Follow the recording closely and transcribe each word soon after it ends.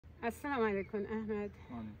Assalamu alaikum, Ahmed.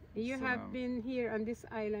 You have been here on this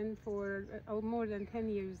island for more than 10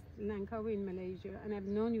 years, Langkawi in Malaysia, and I've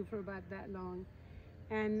known you for about that long.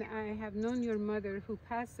 And I have known your mother who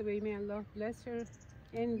passed away, may Allah bless her,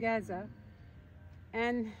 in Gaza.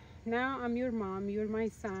 And now I'm your mom, you're my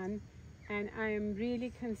son, and I am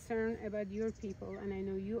really concerned about your people, and I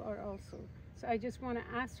know you are also. So I just want to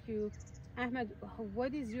ask you, Ahmed,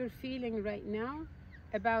 what is your feeling right now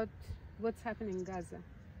about what's happening in Gaza?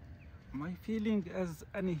 My feeling as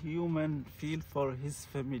any human feel for his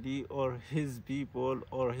family or his people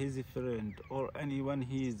or his friend or anyone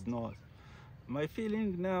he is not. My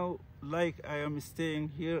feeling now, like I am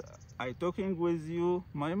staying here, I talking with you,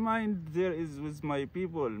 my mind there is with my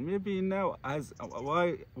people. Maybe now as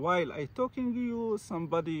while I talking to you,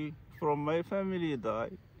 somebody from my family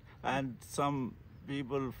died, and some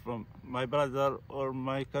people from my brother or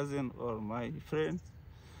my cousin or my friends.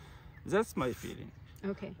 That's my feeling.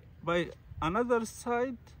 Okay. By another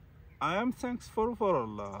side, I am thankful for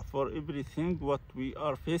Allah for everything what we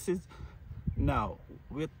are facing now,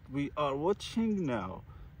 what we are watching now,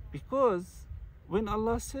 because when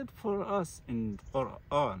Allah said for us in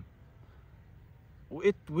Quran,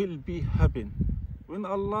 it will be happen. When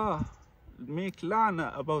Allah make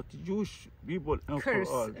la'na about Jewish people in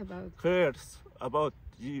Quran, curse about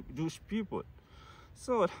Jewish people.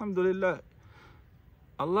 So Alhamdulillah,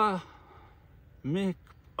 Allah make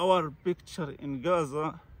our picture in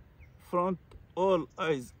Gaza front all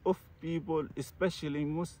eyes of people, especially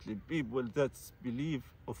Muslim people that believe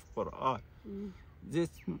of Quran.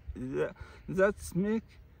 That's make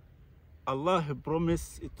Allah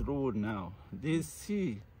promise it true now. They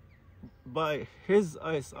see by His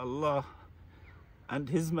eyes Allah and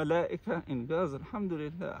His malaika in Gaza,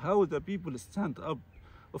 Alhamdulillah, how the people stand up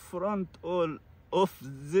front all of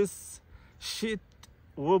this shit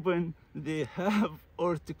weapon they have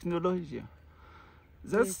or technology.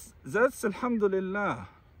 That's Alhamdulillah.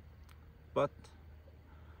 But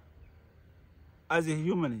as a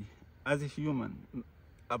human,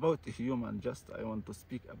 about a human, just I want to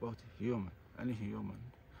speak about a human, any human.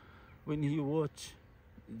 When you watch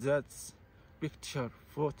that picture,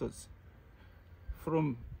 photos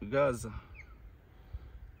from Gaza,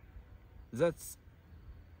 that's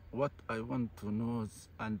what I want to know,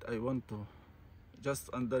 and I want to just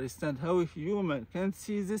understand how a human can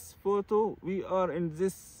see this photo. We are in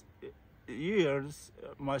this years,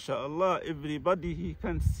 mashallah, everybody he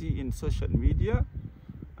can see in social media,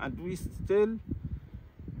 and we still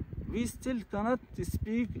cannot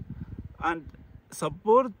speak and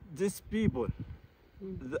support these people.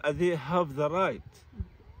 They have the right.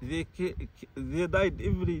 They died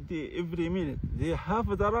every day, every minute. They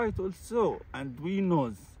have the right also, and we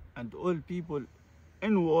know, and all people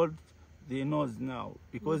in the world, they know now,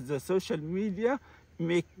 because the social media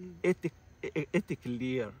make it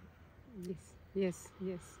clear. Yes.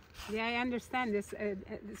 Yeah, I understand this.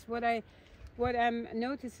 This what I'm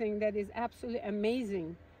noticing that is absolutely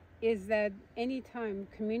amazing is that anytime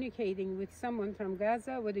communicating with someone from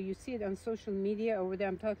Gaza, whether you see it on social media or whether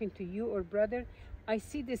I'm talking to you or brother, I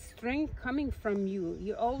see the strength coming from you.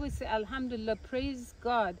 You always say, Alhamdulillah, praise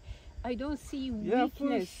God. I don't see weakness.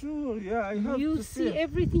 Yeah, for sure. Yeah, I have you to see say.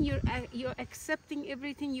 everything. You're accepting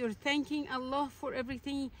everything. You're thanking Allah for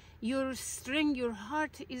everything. Your strength, your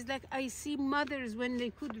heart is like, I see mothers when they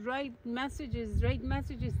could write messages.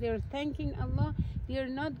 They're thanking Allah. They're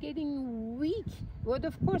not getting weak. But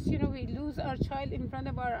of course, we lose our child in front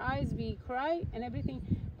of our eyes. We cry and everything.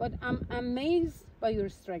 But I'm amazed by your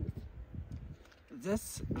strength.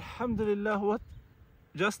 That's Alhamdulillah what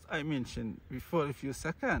just I mentioned before a few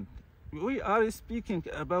seconds. We are speaking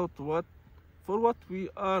about what we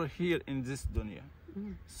are here in this dunya.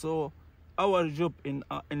 So our job in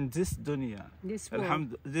this dunya,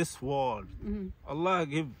 this world, Allah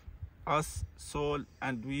give us soul,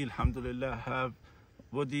 and we Alhamdulillah have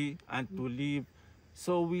body and to live.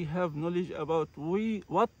 So we have knowledge about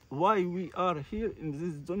why we are here in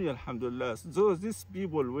this dunya, Alhamdulillah. So these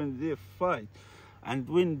people, when they fight and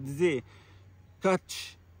when they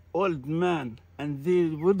catch old man and they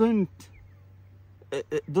wouldn't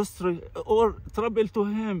destroy or trouble to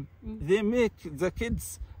him, they make the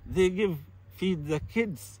kids, they feed the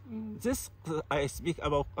kids. This I speak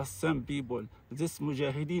about some people, this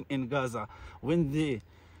mujahideen in Gaza, when they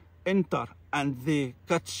enter and they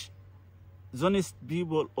catch Zionist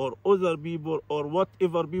people or other people or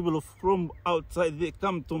whatever people from outside, they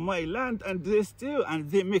come to my land and they steal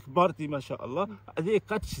and they make party, mashallah. They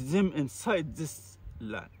catch them inside this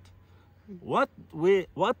land. What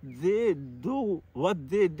they do, what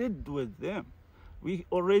they did with them, we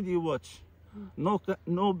already watch.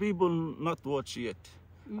 No people not watch yet.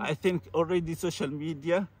 I think already social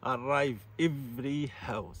media arrive every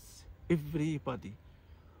house, everybody.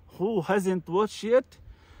 Who hasn't watched yet,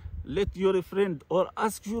 let your friend or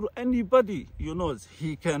ask your anybody you know,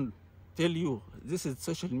 he can tell you this is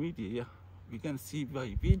social media. Yeah, we can see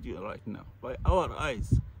by video right now, by our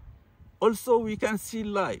eyes. Also, we can see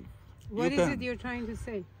live. What is it you're trying to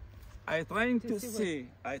say? I trying to say,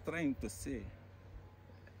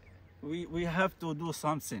 we have to do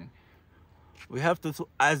something. We have to,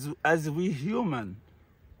 as we human,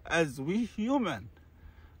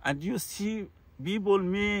 and you see, people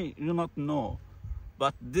may you not know,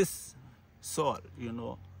 but this soul, you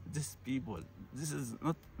know, this people, this is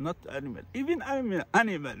not animal, even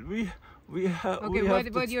animal. We have. Okay,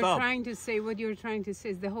 what you're trying to say, what you're trying to say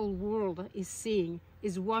is the whole world is seeing,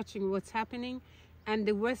 is watching what's happening, and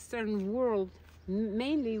the Western world,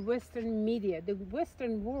 mainly Western media, the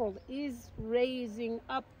Western world is raising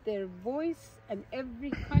up their voice, and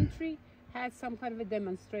every country has some kind of a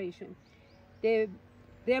demonstration. The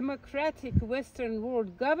democratic Western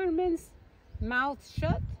world governments, mouths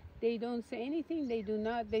shut, they don't say anything, they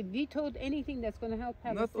vetoed anything that's going to help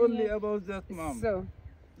Palestine. Not only about that, Mom. So,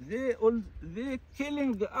 they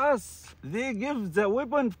killing us. They give the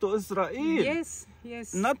weapon to Israel. Yes.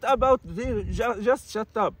 Not about they just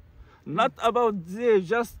shut up. Not about they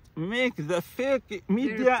just make the fake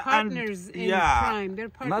media. They're partners in crime. They're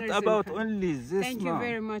partners not about in crime. Only this. Thank you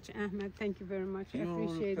very much, Ahmed. Thank you very much. I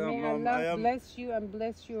appreciate it. May welcome, Allah bless you and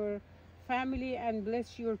bless your family and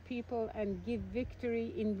bless your people and give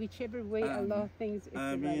victory in whichever way Allah thinks is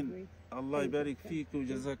the right way. الله يبارك فيك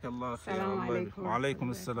وجزاك الله خير. السلام عليكم.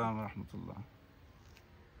 وعليكم السلام ورحمة الله.